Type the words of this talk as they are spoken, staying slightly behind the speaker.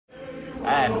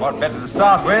And what better to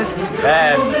start with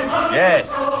than,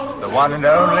 yes, the one and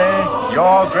only,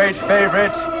 your great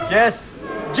favorite, yes,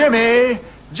 Jimmy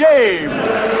James.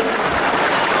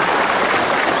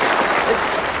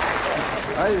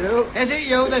 Are you? Is it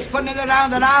you that's putting it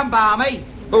around the arm, Barmy?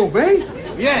 Who, me?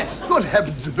 Yes. Good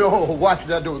heavens, no. Why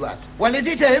did I do that? Well, is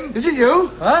it him? Is it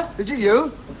you? Huh? Is it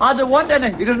you? I don't want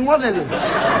any. He didn't want any.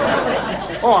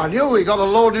 Oh, I knew he got a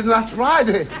load in last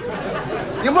Friday.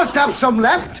 You must have some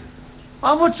left.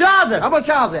 How much are they? How much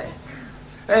are they?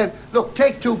 Look,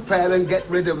 take 2 pair and get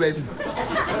rid of him.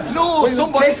 No, Well,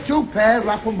 somebody... Take 2 pair,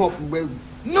 wrap them up and we'll...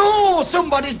 No,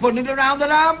 somebody's putting it around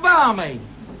the arm, Barmy.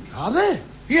 Are they?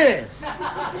 Yes.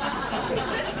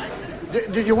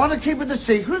 Did you want to keep it a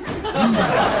secret?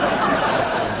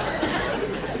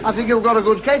 I think you've got a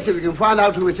good case if you can find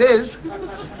out who it is.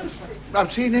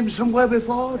 I've seen him somewhere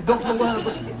before, don't know where,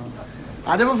 but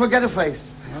I never forget a face.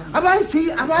 Have I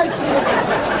seen?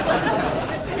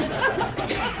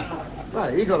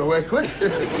 Right, he got away quick.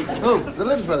 Oh, the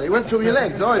little fella, he went through your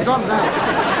legs. Oh, he's gone now.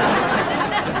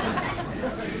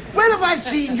 Where have I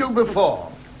seen you before?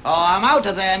 Oh, I'm out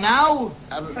of there now.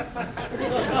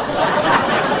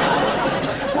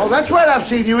 Oh, that's where I've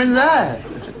seen you, in there.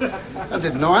 I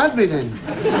didn't know I'd been in.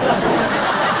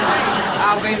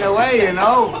 I've been away, you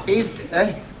know.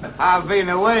 Eh? I've been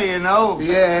away, you know.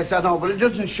 Yes, I know, but it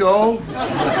doesn't show.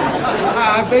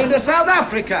 I've been to South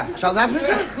Africa. South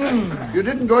Africa? You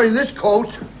didn't go in this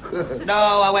coat.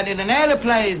 No, I went in an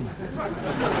aeroplane.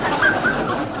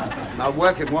 I'll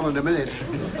work in one in a minute.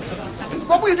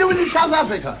 What were you doing in South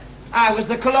Africa? I was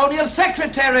the colonial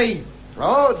secretary.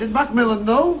 Oh, did Macmillan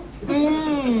know?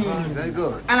 Very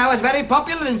good. And I was very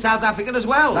popular in South Africa as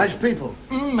well. Nice people.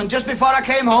 And just before I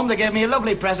came home, they gave me a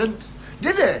lovely present.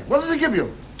 Did they? What did they give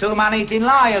you? 2 man-eating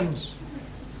lions.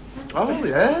 Oh,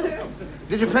 yeah?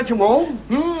 Did you fetch them home?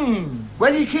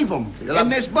 Where do you keep them? In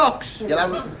this box. You'll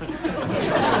have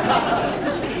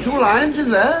 2 lions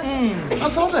in there? I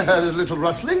thought I heard a little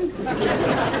rustling.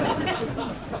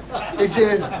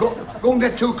 Go and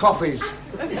get 2 coffees.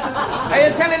 Are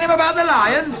you telling him about the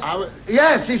lions?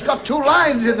 Yes, he's got 2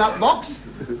 lions in that box.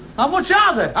 How much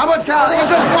are they? How much are they? He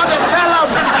doesn't want to sell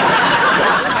them.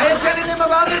 Are you telling him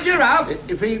about the giraffe?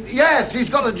 Yes, he's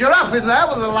got a giraffe in there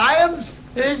with the lions.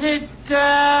 Is it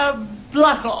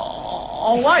black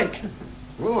or white?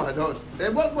 Oh, I don't...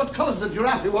 what colour's the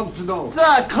giraffe, he wants to know?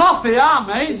 They're coffee, aren't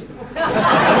they? I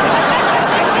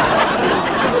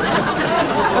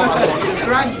thought you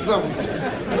drank them.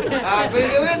 I've been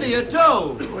to India too.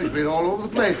 Oh, he's been all over the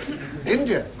place.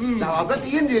 India. Now, I'll bet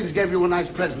the Indians gave you a nice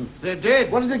present. They did.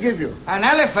 What did they give you? An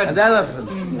elephant. An elephant.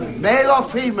 Male or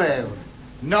female?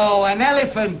 No, an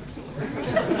elephant.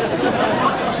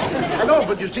 I know,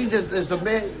 but you see, there's the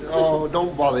male... Oh,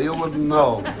 don't bother, you wouldn't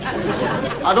know.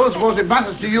 I don't suppose it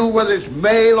matters to you whether it's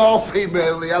male or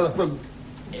female, the elephant.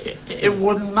 It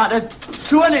wouldn't matter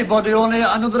to anybody, only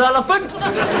another elephant.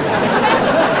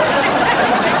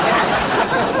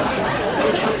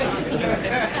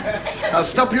 I'll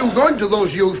stop you going to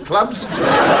those youth clubs.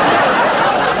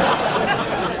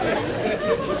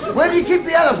 Where do you keep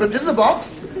the elephant? In the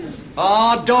box?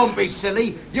 Oh, don't be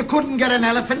silly. You couldn't get an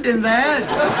elephant in there. The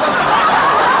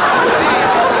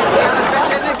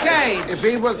elephant in the cage. If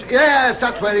he was... Yes,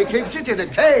 that's where he keeps it, in a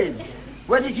cage.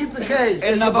 Where do you keep the cage?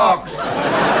 In the box.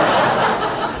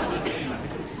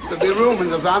 There'll be room in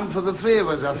the van for the 3 of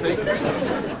us, I think.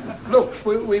 Look,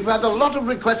 we've had a lot of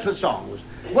requests for songs.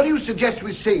 What do you suggest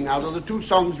we sing out of the 2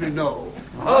 songs we know?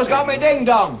 Who's got me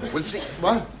ding-dong? We'll sing...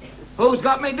 What? Who's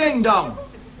got me ding-dong?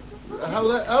 How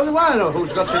do I know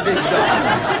who's got your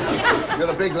ding-dong? You're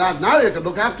a big lad now, you can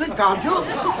look after it, can't you?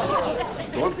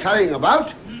 Go on carrying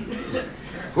about.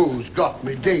 Who's got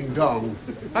me ding-dong?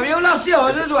 Have you lost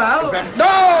yours as well?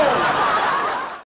 No!